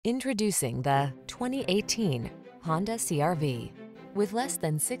Introducing the 2018 Honda CR-V. With less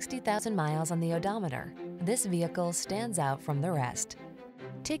than 60,000 miles on the odometer, this vehicle stands out from the rest.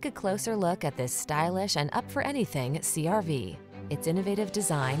 Take a closer look at this stylish and up-for-anything CR-V. Its innovative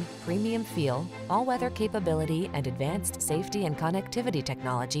design, premium feel, all-weather capability, and advanced safety and connectivity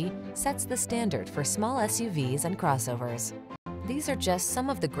technology sets the standard for small SUVs and crossovers. These are just some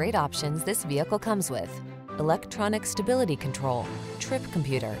of the great options this vehicle comes with: electronic stability control, trip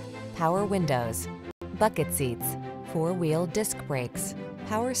computer, power windows, bucket seats, four-wheel disc brakes,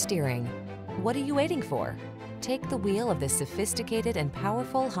 power steering. What are you waiting for? Take the wheel of this sophisticated and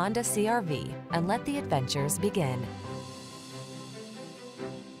powerful Honda CR-V and let the adventures begin.